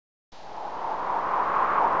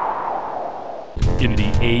In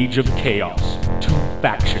the Age of Chaos, two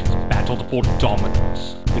factions battled for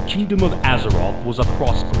dominance. The kingdom of Azeroth was a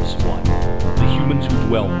prosperous one. The humans who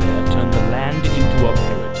dwelled there turned the land into a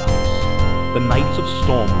paradise. The Knights of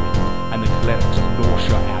Stormwind and the clerics of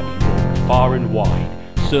Norsha Abbey roamed far and wide,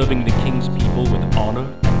 serving the king's people with honor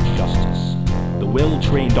and justice. The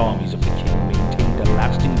well-trained armies of the king maintained a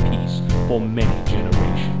lasting peace for many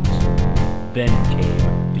generations. Then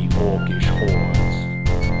came the Orcish hordes.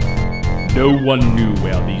 No one knew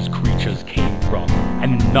where these creatures came from,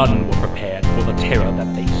 and none were prepared for the terror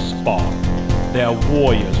that they sparked. Their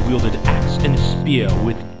warriors wielded axe and spear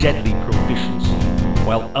with deadly proficiency,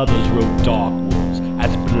 while others rode dark wolves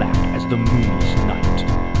as black as the moonless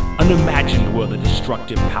night. Unimagined were the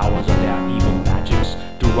destructive powers of their evil magics,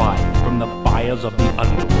 derived from the fires of the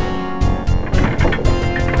underworld.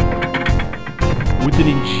 With an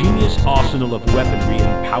ingenious arsenal of weaponry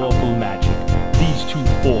and powerful magic, these two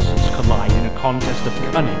forces collide in a contest of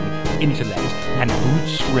cunning, intellect, and brute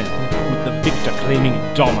strength, with the victor claiming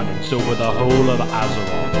dominance over the whole of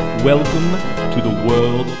Azeroth. Welcome to the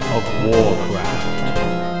world of Warcraft.